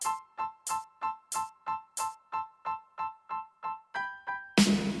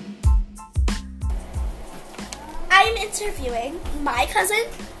I'm interviewing my cousin,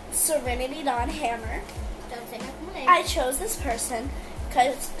 Serenity Dawn Hammer. Don't say my name. I chose this person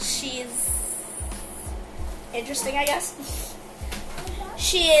because she's interesting, I guess.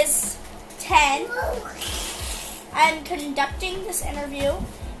 She is 10. I'm conducting this interview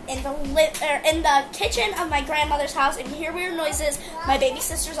in the kitchen of my grandmother's house, and you hear weird noises. My baby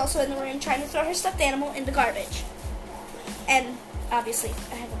sister's also in the room trying to throw her stuffed animal in the garbage. And obviously,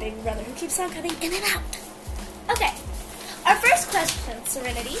 I have a baby brother who keeps on coming in and out. Okay, our first question,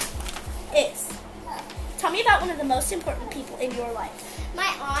 Serenity, is, tell me about one of the most important people in your life.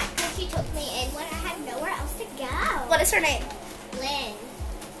 My aunt, because she took me in when I had nowhere else to go. What is her name? Lynn.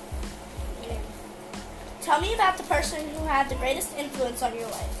 Tell me about the person who had the greatest influence on your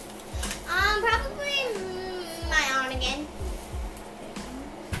life. Probably my aunt again.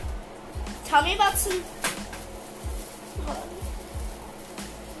 Tell me about some... Hold on.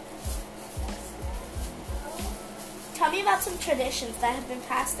 Tell me about some traditions that have been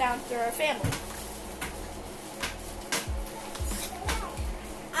passed down through our family.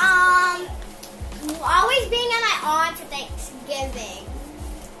 Always being at my aunt's at Thanksgiving.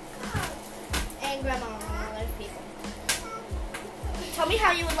 And grandma and other people. Tell me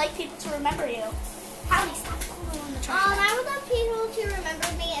how you would like people to remember you. How do you stop on the trash? I would love people to remember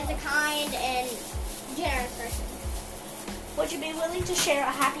me as a kind and generous person. Would you be willing to share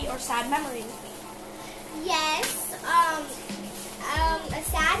a happy or sad memory with me? Yes. A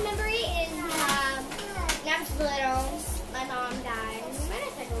sad memory is when I was little, my mom died. My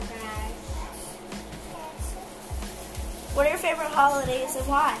motorcycle crashed. What are your favorite holidays and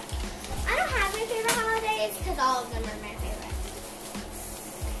why? I don't have my favorite holidays because all of them are my favorite.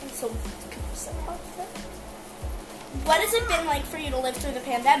 So, what has it been like for you to live through the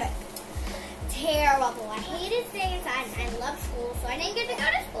pandemic? Terrible. I hated staying inside and I loved school, so I didn't get to go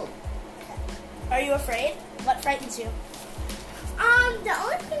to school. Are you afraid? What frightens you? The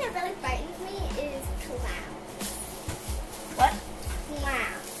only thing that really frightens me is clowns. What?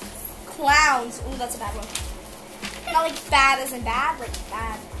 Clowns. Clowns. Ooh, that's a bad one. Not like bad as in bad, like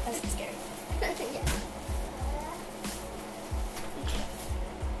bad as in scary. Yeah. Okay.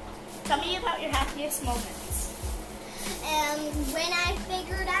 Tell me about your happiest moments. When I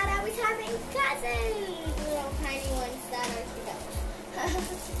figured out I was having cousins, little tiny ones that are together.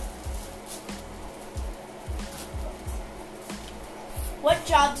 What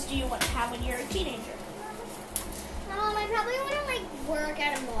jobs do you want to have when you're a teenager? I probably want to like work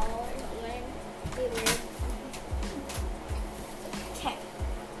at a mall or something. Be weird. Okay.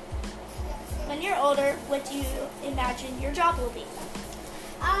 When you're older, what do you imagine your job will be?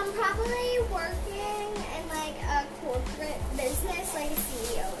 Probably working in like a corporate business, like a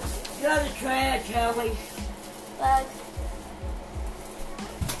CEO. You're the trash, Ellie. Bug.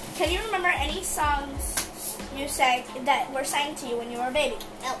 Can you remember any songs you sang that were sang to you when you were a baby?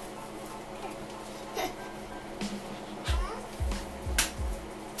 No.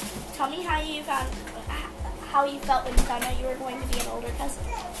 Tell me how you felt when you found out you were going to be an older cousin.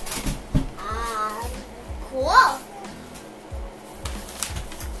 Cool.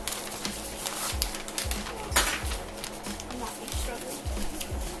 I'm not being struggling.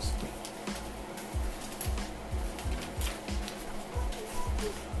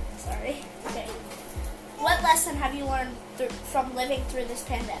 Sorry. Okay. What lesson have you learned from living through this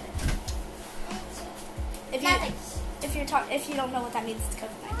pandemic? Nothing. If you don't know what that means, it's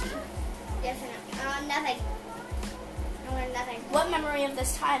COVID-19. Yes or no? Nothing. I learned nothing. What memory of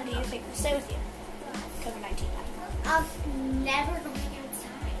this time do you think will stay with you? COVID-19 time. Of never going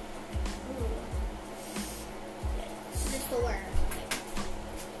outside. To the store.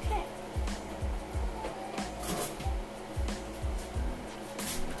 Okay.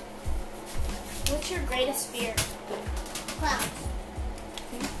 What's your greatest fear? Clowns.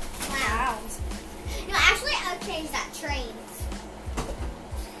 Clowns. No, actually, I'll change that. Trains.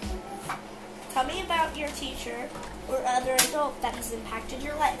 Tell me about your teacher or other adult that has impacted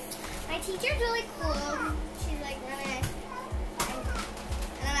your life. My teacher's really cool. She's like really nice. I don't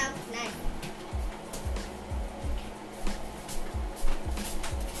know, nice.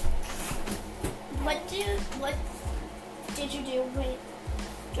 What did you do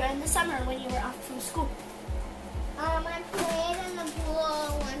during the summer when you were off from school? I played in the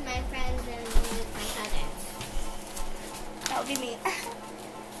pool with my friends and with my cousins. That would be me.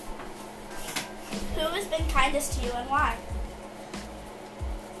 Who has been kindest to you and why?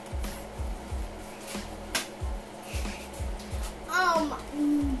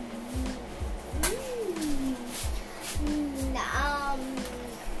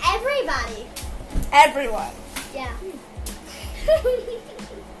 Everybody. Everyone. Yeah.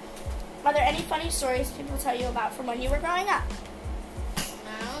 Are there any funny stories people tell you about from when you were growing up? I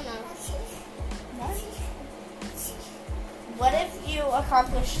don't know. No? What have you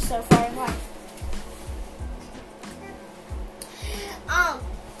accomplished so far in life?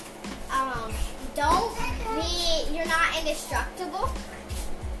 You're not indestructible.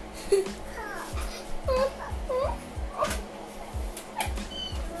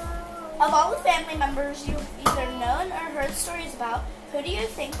 Of all the family members you've either known or heard stories about, who do you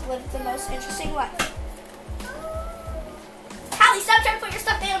think lived the most interesting life? Hallie, stop trying to put your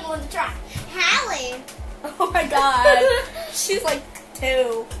stuffed animal in the trash. Hallie. Oh my god. She's like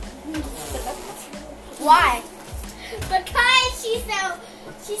 2. Why? Because she's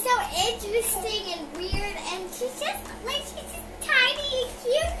so interesting and weird, and she's just tiny and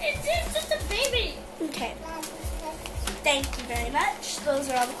cute, and she's just a baby. Okay. Thank you very much. Those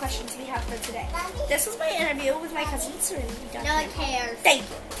are all the questions we have for today. This was my interview with my cousin Serenity. No one cares. Thank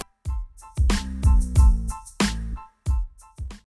you.